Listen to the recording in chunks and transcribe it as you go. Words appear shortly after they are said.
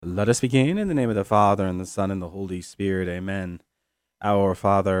Let us begin in the name of the Father, and the Son, and the Holy Spirit. Amen. Our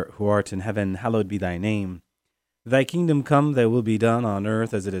Father, who art in heaven, hallowed be thy name. Thy kingdom come, thy will be done on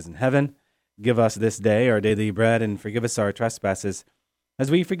earth as it is in heaven. Give us this day our daily bread, and forgive us our trespasses, as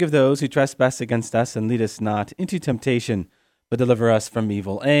we forgive those who trespass against us, and lead us not into temptation, but deliver us from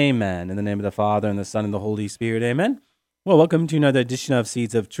evil. Amen. In the name of the Father, and the Son, and the Holy Spirit. Amen. Well, welcome to another edition of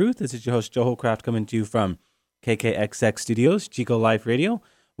Seeds of Truth. This is your host, Hollcraft, coming to you from KKXX Studios, Chico Life Radio,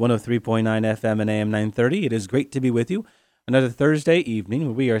 103.9 FM and AM 930. It is great to be with you another Thursday evening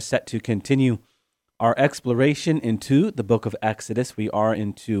where we are set to continue our exploration into the book of Exodus. We are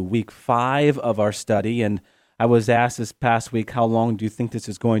into week 5 of our study, and I was asked this past week, how long do you think this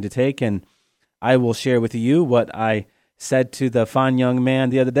is going to take? And I will share with you what I said to the fine young man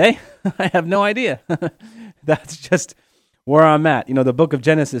the other day. I have no idea. That's just where I'm at. You know, the book of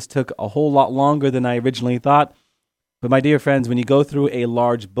Genesis took a whole lot longer than I originally thought. But my dear friends, when you go through a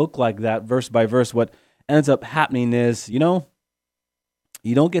large book like that, verse by verse, what ends up happening is, you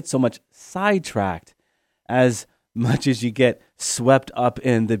don't get so much sidetracked as much as you get swept up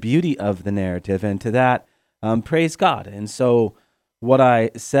in the beauty of the narrative. And to that, praise God. And so what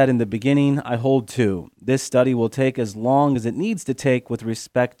I said in the beginning, I hold to. This study will take as long as it needs to take with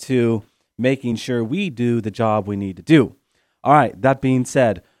respect to making sure we do the job we need to do. All right, that being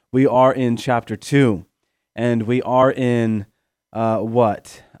said, we are in chapter 2. And we are in,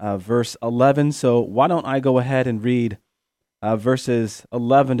 verse 11. So why don't I go ahead and read verses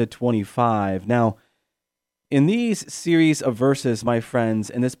 11 to 25. Now, in these series of verses, my friends,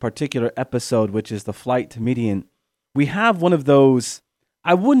 in this particular episode, which is the flight to Midian, we have one of those,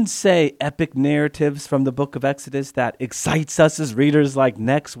 I wouldn't say epic narratives from the book of Exodus that excites us as readers like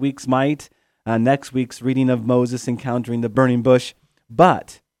next week's reading of Moses encountering the burning bush,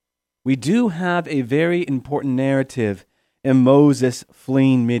 but we do have a very important narrative in Moses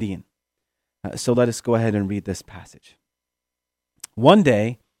fleeing Midian. So let us go ahead and read this passage. One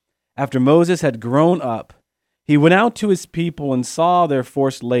day, after Moses had grown up, he went out to his people and saw their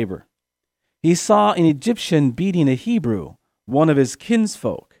forced labor. He saw an Egyptian beating a Hebrew, one of his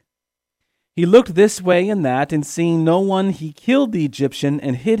kinsfolk. He looked this way and that, and seeing no one, he killed the Egyptian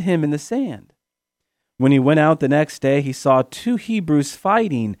and hid him in the sand. When he went out the next day, he saw 2 Hebrews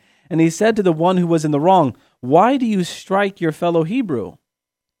fighting, and he said to the one who was in the wrong, "Why do you strike your fellow Hebrew?"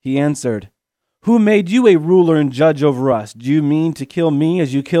 He answered, "Who made you a ruler and judge over us? Do you mean to kill me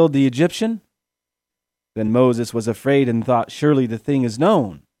as you killed the Egyptian?" Then Moses was afraid and thought, "Surely the thing is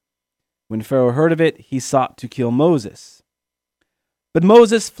known." When Pharaoh heard of it, he sought to kill Moses. But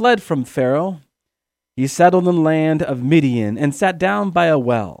Moses fled from Pharaoh. He settled in the land of Midian and sat down by a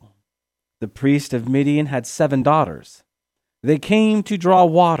well. The priest of Midian had 7 daughters. They came to draw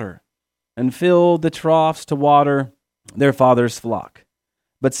water and filled the troughs to water their father's flock.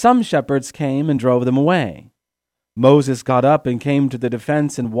 But some shepherds came and drove them away. Moses got up and came to the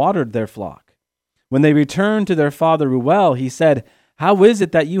defense and watered their flock. When they returned to their father Reuel, he said, "How is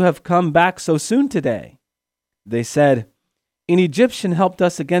it that you have come back so soon today?" They said, "An Egyptian helped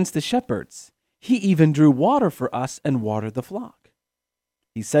us against the shepherds. He even drew water for us and watered the flock."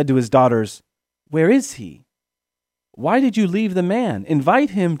 He said to his daughters, "Where is he? Why did you leave the man?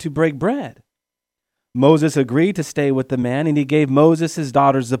 Invite him to break bread." Moses agreed to stay with the man, and he gave Moses his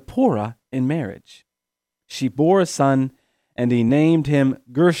daughter Zipporah in marriage. She bore a son, and he named him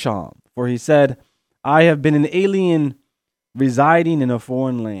Gershom, for he said, "I have been an alien residing in a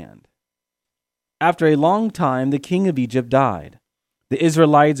foreign land." After a long time, the king of Egypt died. The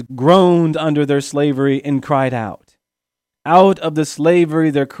Israelites groaned under their slavery and cried out. Out of the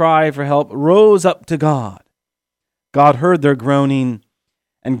slavery, their cry for help rose up to God. God heard their groaning,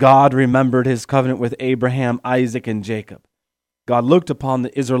 and God remembered his covenant with Abraham, Isaac, and Jacob. God looked upon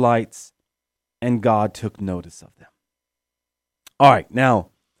the Israelites, and God took notice of them. All right,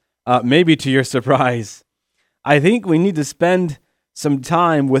 now, maybe to your surprise, I think we need to spend some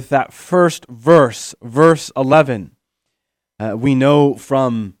time with that first verse, verse 11. We know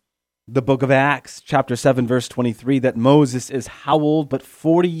from the book of Acts, chapter 7, verse 23, that Moses is how old? But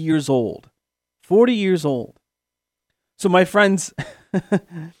 40 years old. 40 years old. So my friends,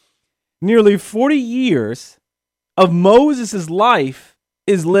 nearly 40 years of Moses' life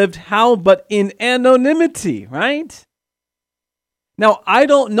is lived how but in anonymity, right? Now, I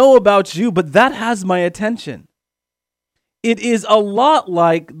don't know about you, but that has my attention. It is a lot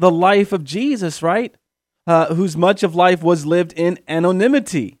like the life of Jesus, right? Whose much of life was lived in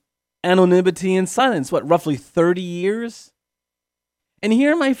anonymity. Anonymity and silence, roughly 30 years? And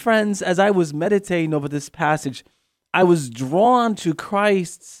here, my friends, as I was meditating over this passage, I was drawn to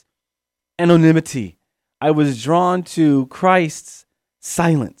Christ's anonymity. I was drawn to Christ's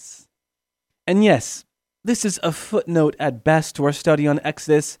silence. And yes, this is a footnote at best to our study on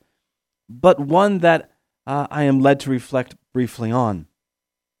Exodus, but one that I am led to reflect briefly on.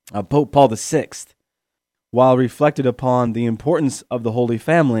 Pope Paul VI, while reflected upon the importance of the Holy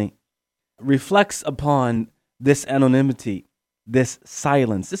Family, reflects upon this anonymity, this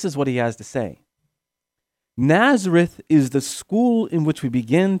silence. This is what he has to say. Nazareth is the school in which we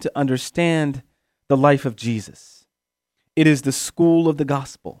begin to understand the life of Jesus. It is the school of the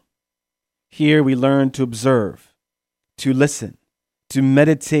gospel. Here we learn to observe, to listen, to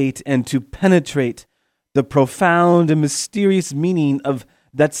meditate, and to penetrate the profound and mysterious meaning of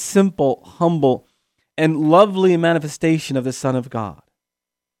that simple, humble, and lovely manifestation of the Son of God.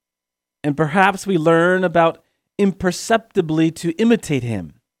 And perhaps we learn about imperceptibly to imitate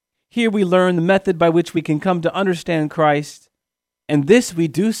him. Here we learn the method by which we can come to understand Christ, and this we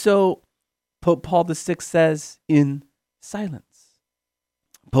do so, Pope Paul VI says, in silence.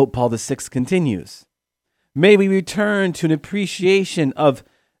 Pope Paul VI continues, may we return to an appreciation of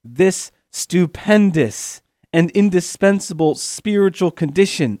this stupendous and indispensable spiritual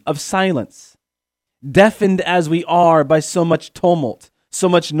condition of silence, deafened as we are by so much tumult, so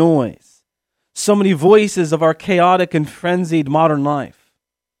much noise, so many voices of our chaotic and frenzied modern life.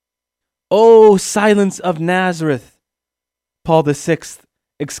 O silence of Nazareth, Paul VI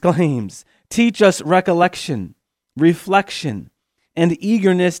exclaims, teach us recollection, reflection, and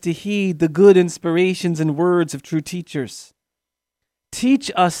eagerness to heed the good inspirations and words of true teachers.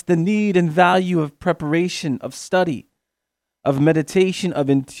 Teach us the need and value of preparation, of study, of meditation, of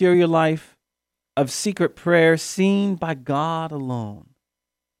interior life, of secret prayer seen by God alone.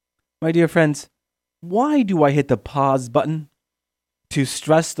 My dear friends, why do I hit the pause button? To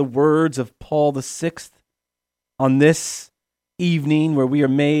stress the words of Paul VI on this evening where we are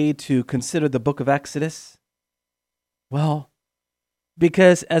made to consider the book of Exodus? Well,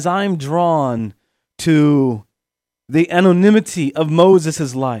 because as I'm drawn to the anonymity of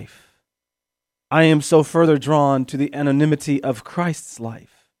Moses' life, I am so further drawn to the anonymity of Christ's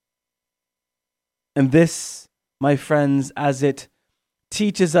life. And this, my friends, as it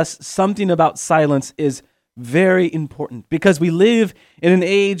teaches us something about silence, is very important, because we live in an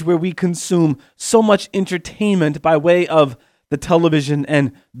age where we consume so much entertainment by way of the television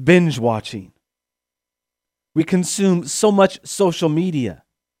and binge watching. We consume so much social media.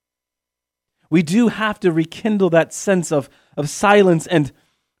 We do have to rekindle that sense of silence, and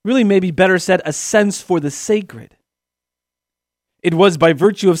really, maybe better said, a sense for the sacred. It was by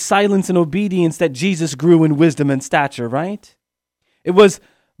virtue of silence and obedience that Jesus grew in wisdom and stature, right? It was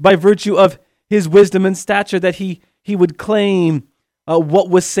by virtue of his wisdom and stature that he would claim what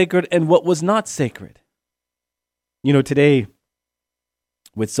was sacred and what was not sacred. You know, today,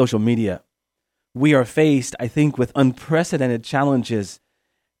 with social media, we are faced, I think, with unprecedented challenges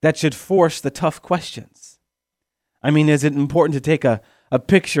that should force the tough questions. I mean, is it important to take a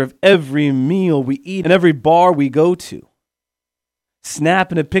picture of every meal we eat and every bar we go to?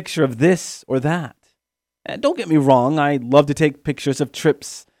 Snapping a picture of this or that? And don't get me wrong, I love to take pictures of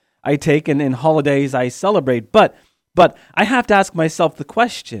trips I take and holidays I celebrate, but I have to ask myself the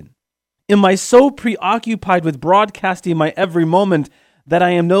question, am I so preoccupied with broadcasting my every moment that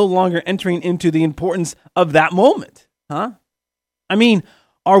I am no longer entering into the importance of that moment? I mean,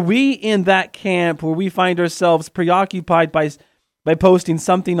 are we in that camp where we find ourselves preoccupied by posting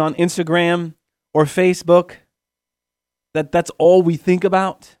something on Instagram or Facebook that's all we think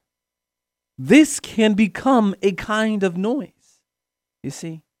about? This can become a kind of noise, you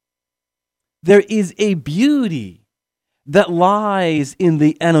see. There is a beauty that lies in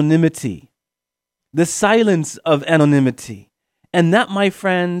the anonymity, the silence of anonymity. And that, my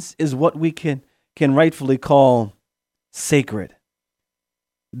friends, is what we can rightfully call sacred,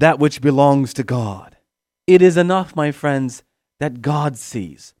 that which belongs to God. It is enough, my friends, that God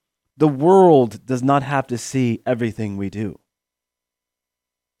sees. The world does not have to see everything we do.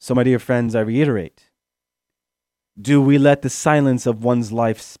 So, my dear friends, I reiterate, do we let the silence of one's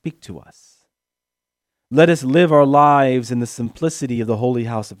life speak to us? Let us live our lives in the simplicity of the Holy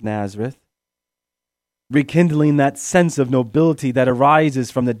House of Nazareth, rekindling that sense of nobility that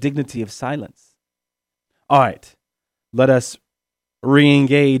arises from the dignity of silence. All right, let us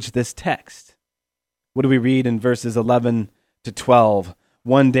re-engage this text. What do we read in verses 11 to 12?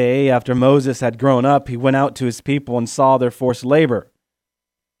 One day after Moses had grown up, he went out to his people and saw their forced labor.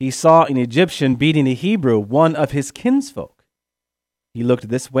 He saw an Egyptian beating a Hebrew, one of his kinsfolk. He looked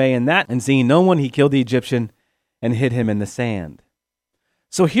this way and that, and seeing no one, he killed the Egyptian and hid him in the sand.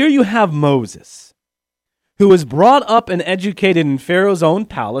 So here you have Moses, who was brought up and educated in Pharaoh's own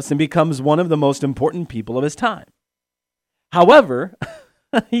palace and becomes one of the most important people of his time. However,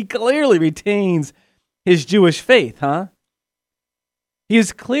 he clearly retains his Jewish faith, huh? He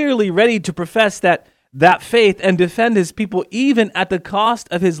is clearly ready to profess that faith and defend his people even at the cost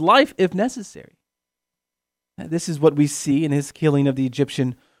of his life if necessary. This is what we see in his killing of the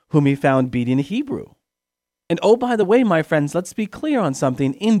Egyptian whom he found beating a Hebrew. And oh, by the way, my friends, let's be clear on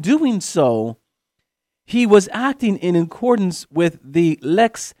something. In doing so, he was acting in accordance with the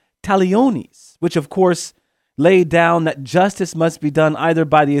lex talionis, which of course laid down that justice must be done either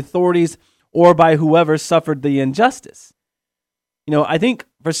by the authorities or by whoever suffered the injustice. You know, I think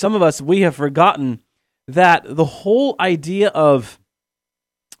for some of us, we have forgotten that the whole idea of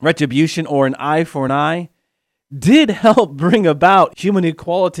retribution or an eye for an eye did help bring about human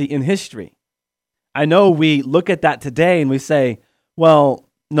equality in history. I know we look at that today and we say, well,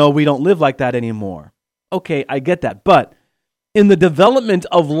 no, we don't live like that anymore. Okay, I get that. But in the development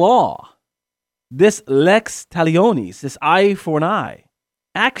of law, this lex talionis, this eye for an eye,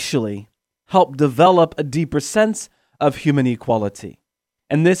 actually helped develop a deeper sense of human equality.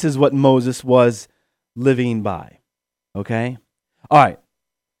 And this is what Moses was living by. Okay? All right.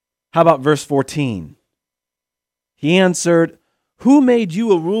 How about verse 14? He answered, "Who made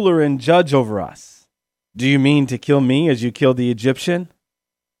you a ruler and judge over us? Do you mean to kill me as you killed the Egyptian?"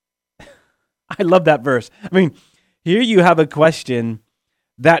 I love that verse. I mean, here you have a question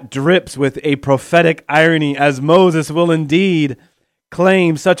that drips with a prophetic irony, as Moses will indeed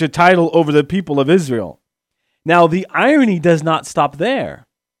claim such a title over the people of Israel. Now, the irony does not stop there.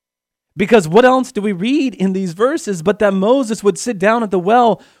 Because what else do we read in these verses but that Moses would sit down at the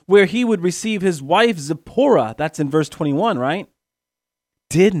well where he would receive his wife Zipporah? That's in verse 21, right?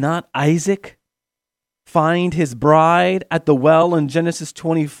 Did not Isaac find his bride at the well in Genesis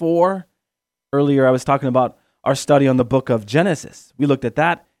 24? Earlier I was talking about our study on the book of Genesis. We looked at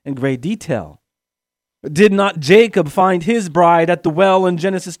that in great detail. Did not Jacob find his bride at the well in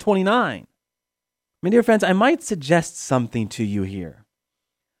Genesis 29? My dear friends, I might suggest something to you here.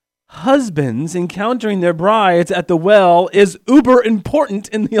 Husbands encountering their brides at the well is uber important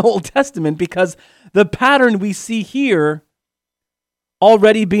in the Old Testament because the pattern we see here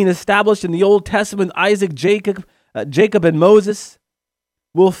already being established in the Old Testament, Isaac, Jacob, and Moses,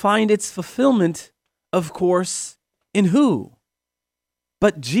 will find its fulfillment, of course, in who?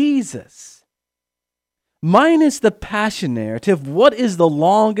 But Jesus. Minus the passion narrative, what is the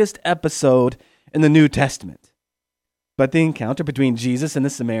longest episode in the New Testament but the encounter between Jesus and the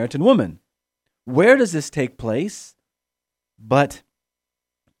Samaritan woman? Where does this take place? But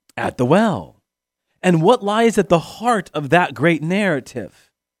at the well. And what lies at the heart of that great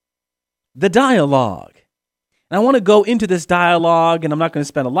narrative? The dialogue. And I want to go into this dialogue, and I'm not going to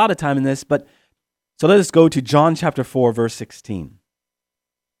spend a lot of time in this, but so let us go to John chapter 4, verse 16.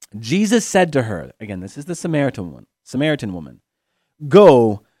 Jesus said to her, again, this is the Samaritan woman,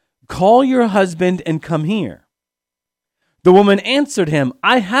 "Go, call your husband and come here." The woman answered him,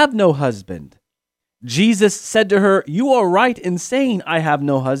 "I have no husband." Jesus said to her, "You are right in saying, 'I have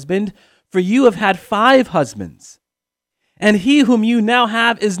no husband,' for you have had 5 husbands. And he whom you now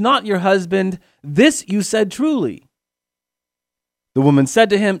have is not your husband. This you said truly." The woman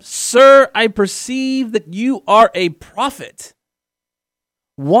said to him, "Sir, I perceive that you are a prophet."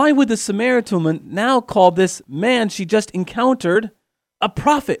 Why would the Samaritan woman now call this man she just encountered a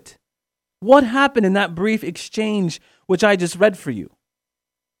prophet? What happened in that brief exchange which I just read for you?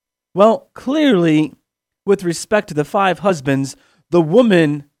 Well, clearly, with respect to the 5 husbands, the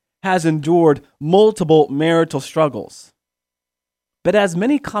woman has endured multiple marital struggles. But as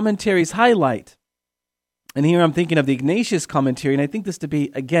many commentaries highlight, and here I'm thinking of the Ignatius commentary, and I think this to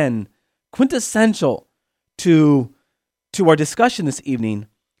be, again, quintessential to our discussion this evening,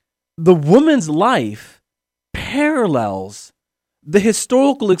 the woman's life parallels the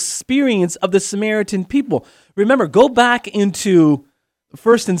historical experience of the Samaritan people. Remember, go back into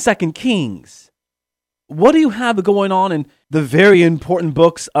 1st and 2nd Kings. What do you have going on in the very important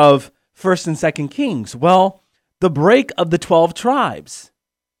books of 1st and 2nd Kings? Well, the break of the 12 tribes.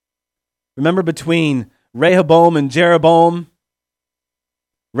 Remember, between Rehoboam and Jeroboam,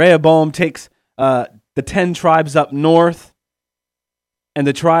 Rehoboam takes the 10 tribes up north, and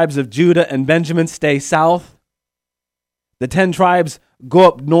the tribes of Judah and Benjamin stay south. The 10 tribes go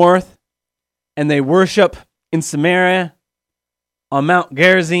up north, and they worship in Samaria on Mount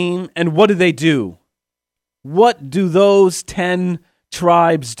Gerizim. And what do? What do those 10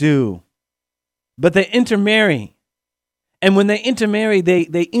 tribes do? But they intermarry. And when they intermarry,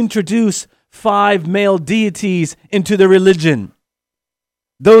 they introduce 5 male deities into the religion.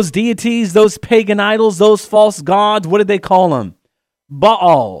 Those deities, those pagan idols, those false gods, what did they call them?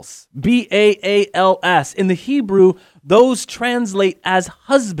 Baals, Baals. In the Hebrew, those translate as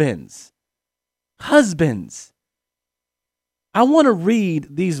husbands. Husbands. I want to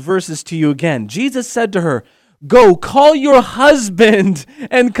read these verses to you again. Jesus said to her, "Go, call your husband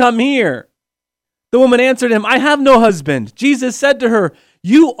and come here." The woman answered him, "I have no husband." Jesus said to her,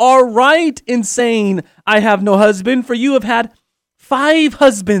 "You are right in saying, 'I have no husband,' for you have had 5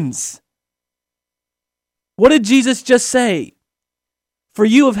 husbands." What did Jesus just say? For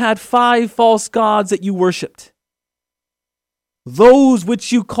you have had 5 false gods that you worshipped, those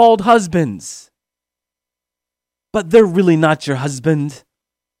which you called husbands. But they're really not your husband.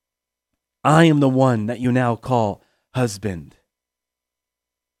 I am the one that you now call husband.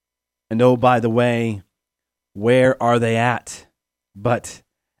 And oh, by the way, where are they at? But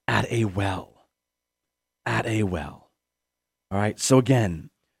at a well. At a well. All right, so again,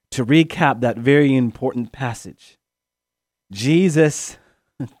 to recap that very important passage, Jesus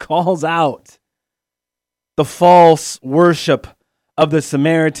calls out the false worship of the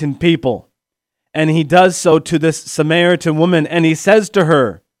Samaritan people. And he does so to this Samaritan woman, and he says to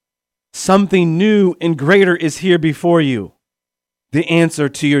her, "Something new and greater is here before you. The answer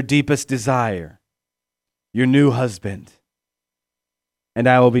to your deepest desire, your new husband. And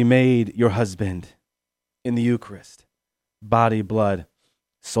I will be made your husband in the Eucharist, body, blood,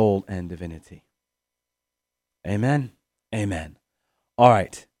 soul, and divinity." Amen. Amen. All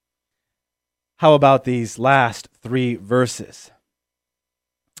right. How about these last 3 verses?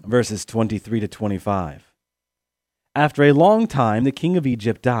 Verses 23 to 25. After a long time, the king of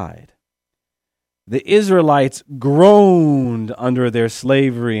Egypt died. The Israelites groaned under their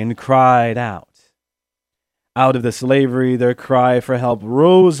slavery and cried out. Out of the slavery, their cry for help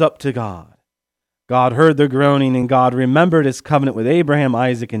rose up to God. God heard their groaning, and God remembered his covenant with Abraham,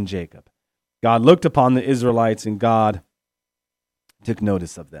 Isaac, and Jacob. God looked upon the Israelites, and God took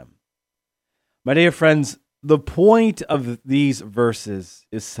notice of them. My dear friends, the point of these verses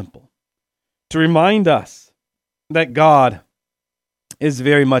is simple: to remind us that God is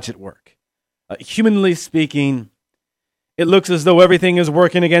very much at work. Humanly speaking, it looks as though everything is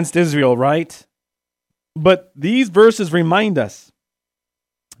working against Israel, right? But these verses remind us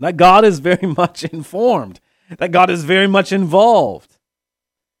that God is very much informed, that God is very much involved,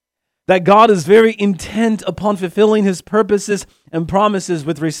 that God is very intent upon fulfilling his purposes and promises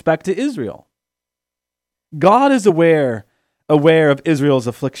with respect to Israel. God is aware of Israel's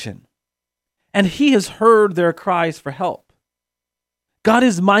affliction, and he has heard their cries for help. God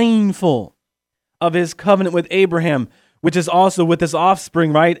is mindful of his covenant with Abraham, which is also with his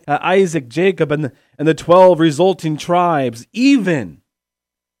offspring, right? Isaac, Jacob, and the 12 resulting tribes, even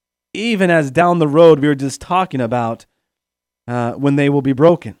as down the road we were just talking about when they will be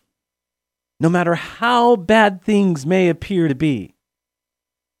broken. No matter how bad things may appear to be,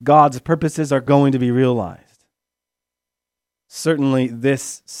 God's purposes are going to be realized. Certainly,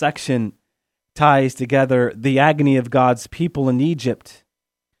 this section ties together the agony of God's people in Egypt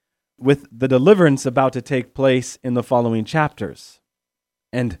with the deliverance about to take place in the following chapters.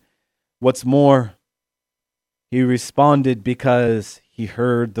 And what's more, he responded because he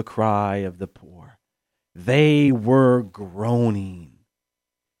heard the cry of the poor. They were groaning.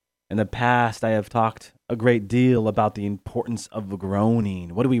 In the past, I have talked a great deal about the importance of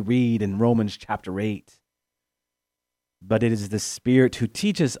groaning. What do we read in Romans chapter 8? But it is the Spirit who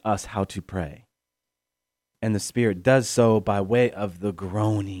teaches us how to pray. And the Spirit does so by way of the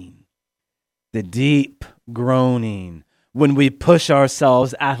groaning, the deep groaning, when we push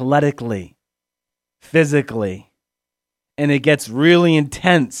ourselves athletically, physically, and it gets really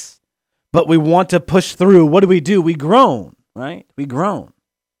intense, but we want to push through. What do? We groan, right? We groan.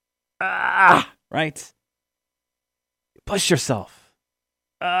 Right? Push yourself.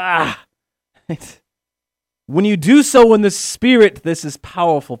 Right? When you do so in the Spirit, this is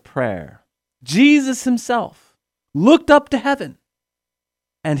powerful prayer. Jesus himself looked up to heaven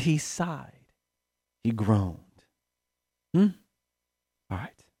and he sighed. He groaned. All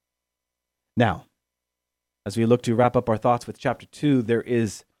right. Now, as we look to wrap up our thoughts with chapter 2, there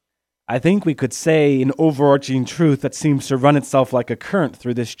is, I think we could say, an overarching truth that seems to run itself like a current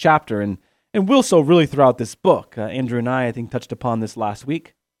through this chapter and will so really throughout this book. Andrew and I think, touched upon this last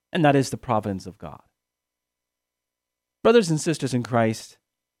week, and that is the providence of God. Brothers and sisters in Christ,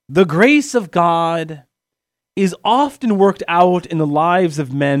 the grace of God is often worked out in the lives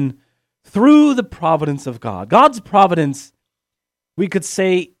of men through the providence of God. God's providence, we could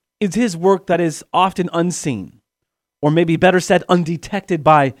say, is his work that is often unseen, or maybe better said, undetected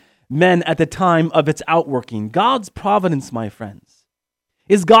by men at the time of its outworking. God's providence, my friends,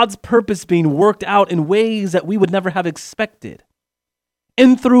 is God's purpose being worked out in ways that we would never have expected.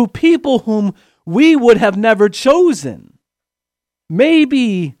 and through people whom we would have never chosen.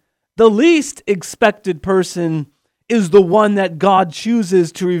 Maybe the least expected person is the one that God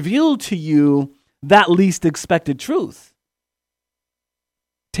chooses to reveal to you that least expected truth.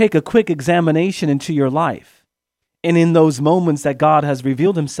 Take a quick examination into your life and in those moments that God has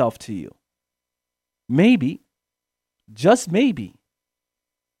revealed himself to you. Maybe, just maybe,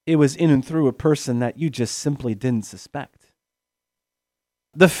 it was in and through a person that you just simply didn't suspect.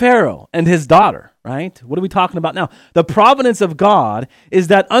 The Pharaoh and his daughter, right? What are we talking about now? The providence of God is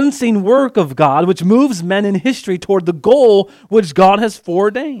that unseen work of God which moves men in history toward the goal which God has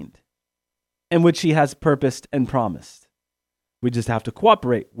foreordained and which he has purposed and promised. We just have to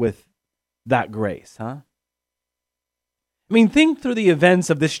cooperate with that grace, huh? I mean, think through the events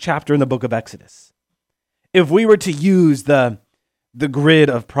of this chapter in the book of Exodus. If we were to use the grid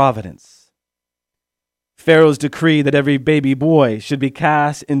of providence, Pharaoh's decree that every baby boy should be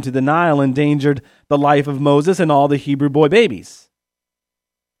cast into the Nile endangered the life of Moses and all the Hebrew boy babies.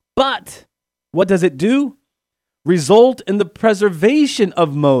 But what does it do? Result in the preservation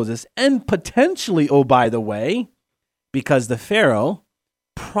of Moses and potentially, oh, by the way, because the Pharaoh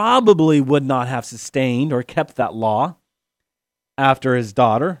probably would not have sustained or kept that law after his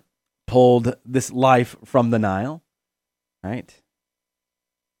daughter pulled this life from the Nile, right?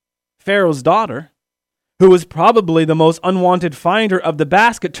 Pharaoh's daughter, who was probably the most unwanted finder of the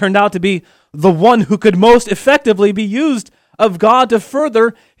basket, turned out to be the one who could most effectively be used of God to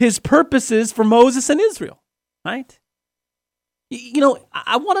further his purposes for Moses and Israel, right? You know,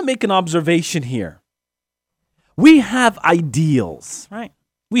 I want to make an observation here. We have ideals, right?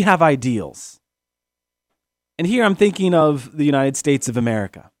 We have ideals. And here I'm thinking of the United States of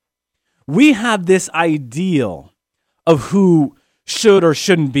America. We have this ideal of who should or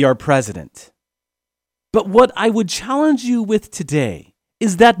shouldn't be our president. But what I would challenge you with today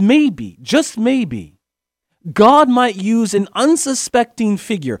is that maybe, just maybe, God might use an unsuspecting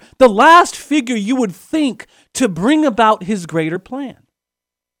figure, the last figure you would think, to bring about his greater plan.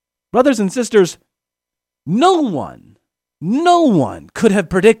 Brothers and sisters, no one could have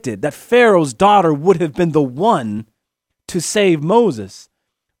predicted that Pharaoh's daughter would have been the one to save Moses.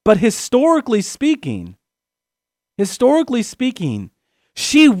 But historically speaking,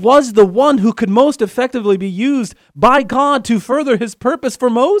 she was the one who could most effectively be used by God to further his purpose for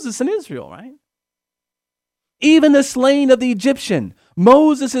Moses and Israel, right? Even the slaying of the Egyptian,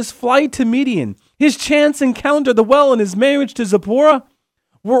 Moses' flight to Midian, his chance encounter at the well, and his marriage to Zipporah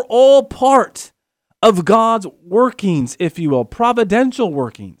were all part of God's workings, if you will, providential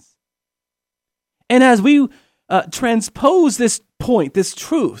workings. And as we transpose this point, this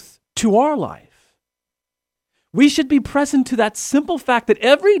truth, to our life, we should be present to that simple fact that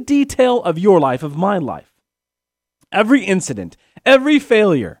every detail of your life, of my life, every incident, every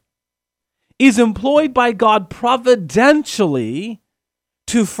failure is employed by God providentially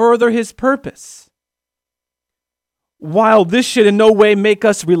to further his purpose. While this should in no way make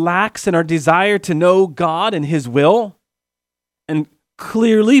us relax in our desire to know God and his will and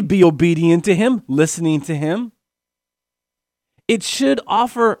clearly be obedient to him, listening to him, it should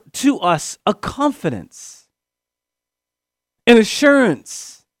offer to us a confidence, an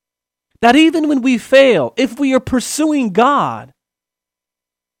assurance that even when we fail, if we are pursuing God,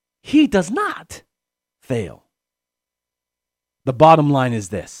 he does not fail. The bottom line is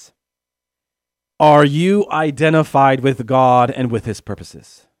this: are you identified with God and with his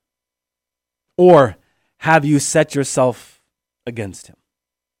purposes? Or have you set yourself against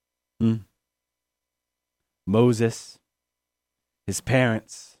him? Moses, his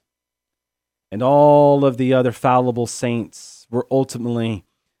parents, and all of the other fallible saints were ultimately,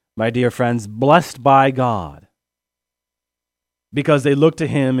 my dear friends, blessed by God because they looked to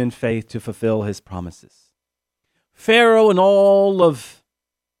him in faith to fulfill his promises. Pharaoh and all of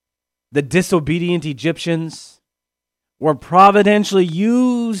the disobedient Egyptians were providentially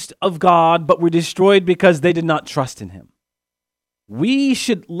used of God, but were destroyed because they did not trust in him. We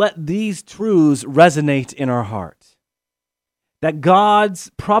should let these truths resonate in our heart, that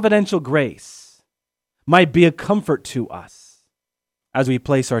God's providential grace might be a comfort to us as we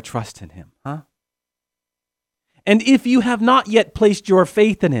place our trust in him, huh? And if you have not yet placed your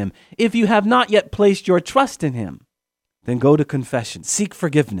faith in him, if you have not yet placed your trust in him, then go to confession, seek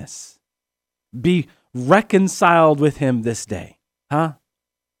forgiveness, be reconciled with him this day, huh?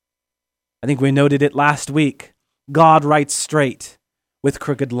 I think we noted it last week. God writes straight with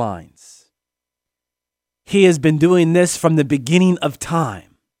crooked lines. He has been doing this from the beginning of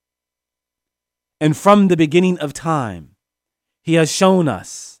time. And from the beginning of time, he has shown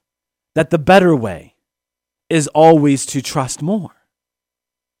us that the better way is always to trust more.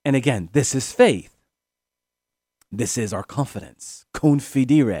 And again, this is faith. This is our confidence.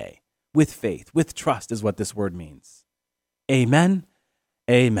 Confidere. With faith, with trust is what this word means. Amen.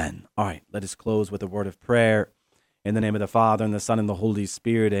 Amen. All right, let us close with a word of prayer. In the name of the Father, and the Son, and the Holy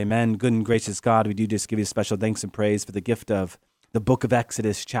Spirit. Amen. Good and gracious God, we do just give you special thanks and praise for the gift of the book of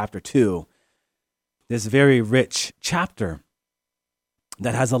Exodus, chapter 2. This very rich chapter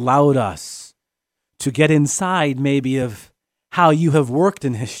that has allowed us to get inside maybe of how you have worked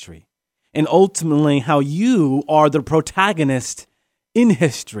in history, and ultimately how you are the protagonist in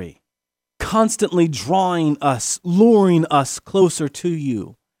history, constantly drawing us, luring us closer to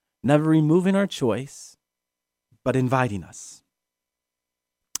you, never removing our choice, but inviting us.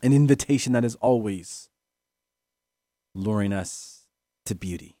 An invitation that is always luring us to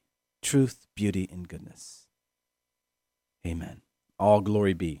beauty, truth, beauty, and goodness. Amen. All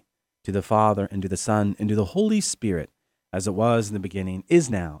glory be to the Father, and to the Son, and to the Holy Spirit, as it was in the beginning, is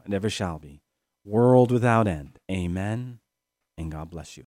now, and ever shall be, world without end. Amen. And God bless you.